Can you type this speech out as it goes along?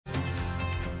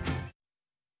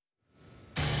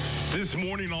This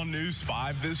morning on News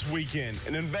 5 this weekend,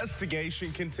 an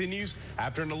investigation continues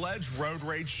after an alleged road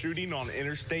rage shooting on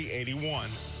Interstate 81.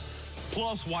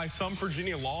 Plus, why some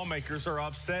Virginia lawmakers are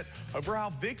upset over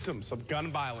how victims of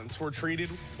gun violence were treated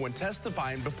when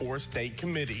testifying before a state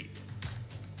committee.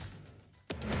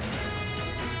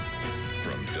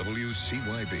 From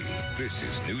WCYB, this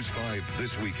is News 5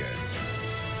 this weekend.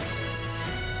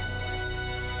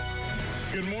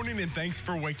 Good morning and thanks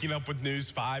for waking up with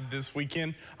News 5 this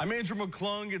weekend. I'm Andrew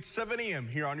McClung. It's 7 a.m.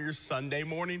 here on your Sunday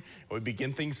morning. We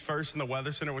begin things first in the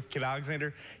Weather Center with Kit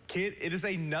Alexander. Kit, it is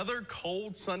another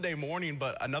cold Sunday morning,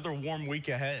 but another warm week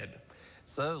ahead.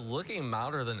 So looking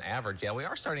milder than average. Yeah, we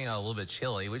are starting out a little bit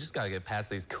chilly. We just got to get past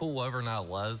these cool overnight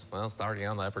lows. Well, starting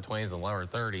out in the upper 20s and lower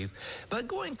 30s. But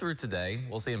going through today,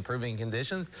 we'll see improving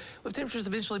conditions with temperatures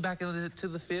eventually back into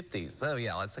the 50s. So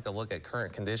yeah, let's take a look at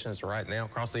current conditions right now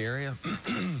across the area.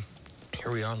 Here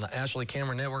we are on the Ashley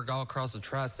Camera Network all across the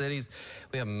Tri-Cities.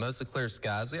 We have mostly clear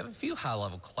skies. We have a few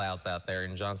high-level clouds out there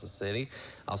in Johnson City.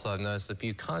 Also, I've noticed a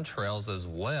few contrails as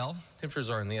well. Temperatures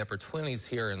are in the upper 20s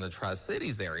here in the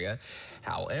Tri-Cities area.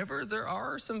 However, there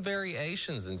are some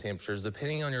variations in temperatures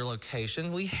depending on your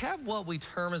location. We have what we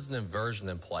term as an inversion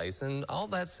in place, and all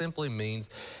that simply means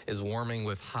is warming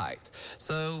with height.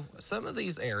 So some of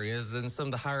these areas and some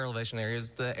of the higher elevation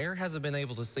areas, the air hasn't been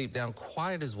able to seep down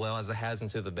quite as well as it has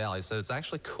into the valley. So it's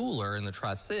actually cooler in the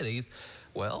Tri-Cities,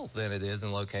 well, than it is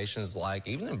in locations like,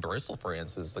 even in Bristol, for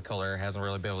instance, the cold air hasn't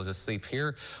really been able to seep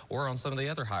here or on some of the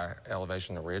other higher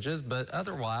elevation ridges. But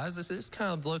otherwise, this is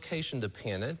kind of location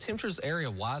dependent. Temperatures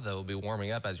area-wide, though, will be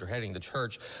warming up as you're heading to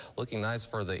church. Looking nice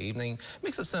for the evening.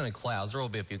 Mix of sun and clouds. There will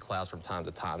be a few clouds from time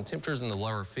to time. Temperatures in the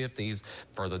lower 50s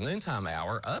for the noontime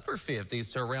hour. Upper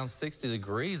 50s to around 60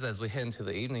 degrees as we head into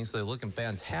the evening. So looking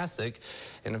fantastic.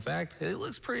 And in fact, it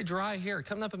looks pretty dry here.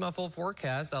 Coming up in my full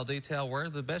forecast, I'll detail where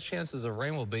the best chances of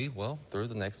rain will be, well, through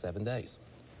the next 7 days.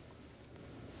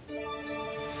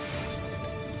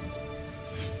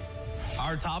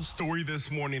 Our top story this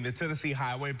morning, the Tennessee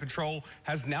Highway Patrol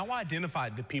has now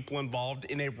identified the people involved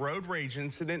in a road rage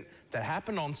incident that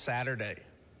happened on Saturday.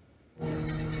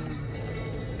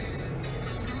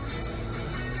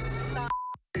 Stop.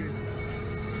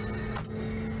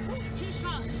 He's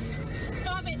shot.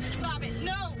 Stop it. Stop it.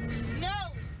 No. No.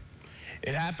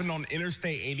 It happened on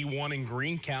Interstate 81 in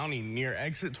Greene County near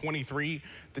exit 23.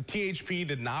 The THP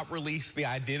did not release the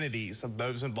identities of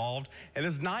those involved and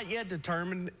has not yet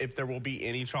determined if there will be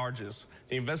any charges.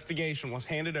 The investigation was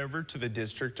handed over to the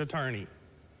district attorney.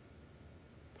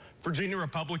 Virginia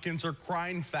Republicans are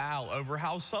crying foul over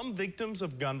how some victims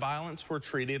of gun violence were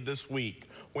treated this week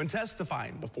when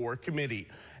testifying before a committee.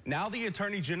 Now the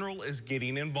Attorney General is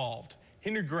getting involved.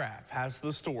 Henry Graff has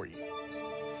the story.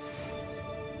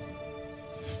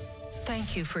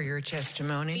 Thank you for your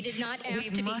testimony. We did not ask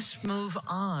to be. We must move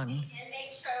on.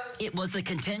 It was a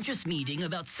contentious meeting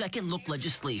about second-look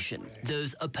legislation.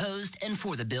 Those opposed and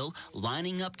for the bill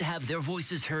lining up to have their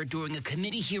voices heard during a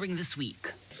committee hearing this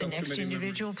week. The next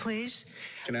individual, please.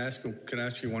 Can I ask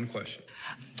you one question?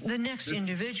 The next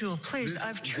individual, please.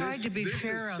 I've tried to be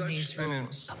fair on these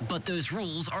rules. But those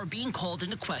rules are being called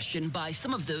into question by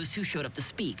some of those who showed up to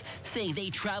speak, saying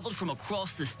they traveled from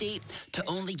across the state to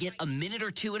only get a minute or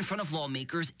two in front of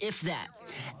lawmakers, if that.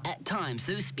 At times,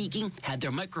 those speaking had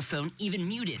their microphone even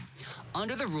muted.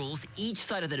 Under the rules, each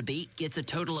side of the debate gets a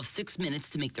total of 6 minutes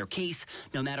to make their case,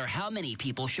 no matter how many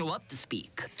people show up to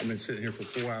speak. I've been sitting here for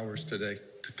 4 hours today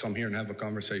to come here and have a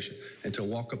conversation, and to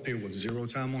walk up here with zero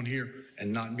time on here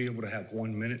and not be able to have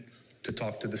 1 minute to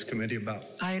talk to this committee about.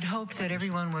 I had hoped that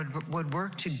everyone would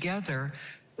work together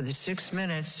for the 6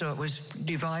 minutes so it was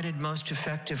divided most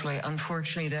effectively.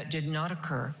 Unfortunately, that did not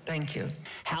occur. Thank you.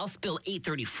 House Bill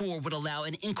 834 would allow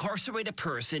an incarcerated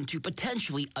person to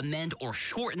potentially amend or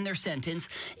shorten their sentence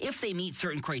if they meet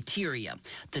certain criteria.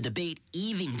 The debate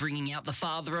even bringing out the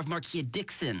father of Markia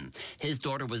Dixon. His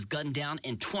daughter was gunned down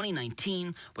in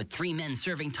 2019 with 3 men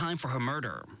serving time for her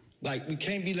murder. Like, we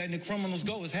can't be letting the criminals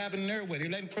go. It's happening everywhere. They're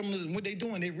letting criminals, what they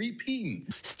doing? They're repeating.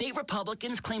 State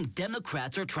Republicans claim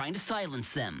Democrats are trying to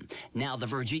silence them. Now the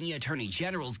Virginia Attorney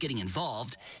General's getting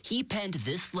involved. He penned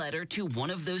this letter to one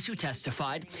of those who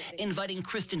testified, inviting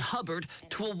Kristen Hubbard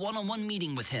to a one-on-one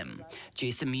meeting with him.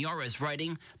 Jason Miara is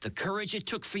writing, "The courage it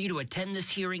took for you to attend this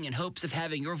hearing in hopes of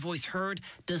having your voice heard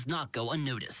does not go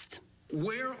unnoticed."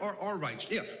 Where are our rights?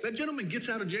 Yeah, that gentleman gets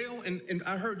out of jail, and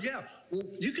I heard, yeah, well,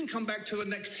 you can come back to the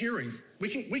next hearing. We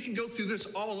can go through this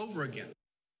all over again.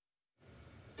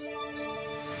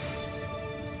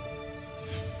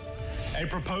 A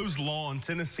proposed law in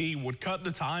Tennessee would cut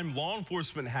the time law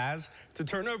enforcement has to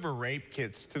turn over rape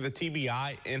kits to the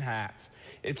TBI in half.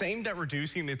 It's aimed at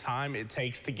reducing the time it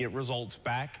takes to get results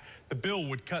back. The bill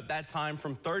would cut that time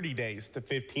from 30 days to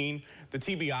 15. The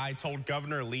TBI told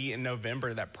Governor Lee in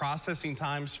November that processing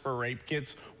times for rape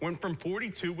kits went from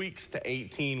 42 weeks to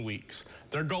 18 weeks.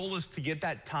 Their goal is to get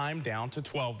that time down to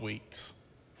 12 weeks.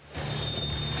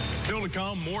 Still to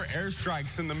come, more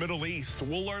airstrikes in the Middle East.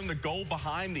 We'll learn the goal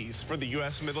behind these for the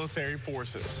U.S. military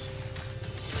forces.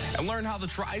 And learn how the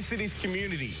Tri-Cities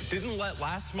community didn't let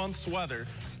last month's weather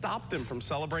stop them from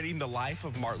celebrating the life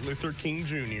of Martin Luther King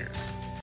Jr.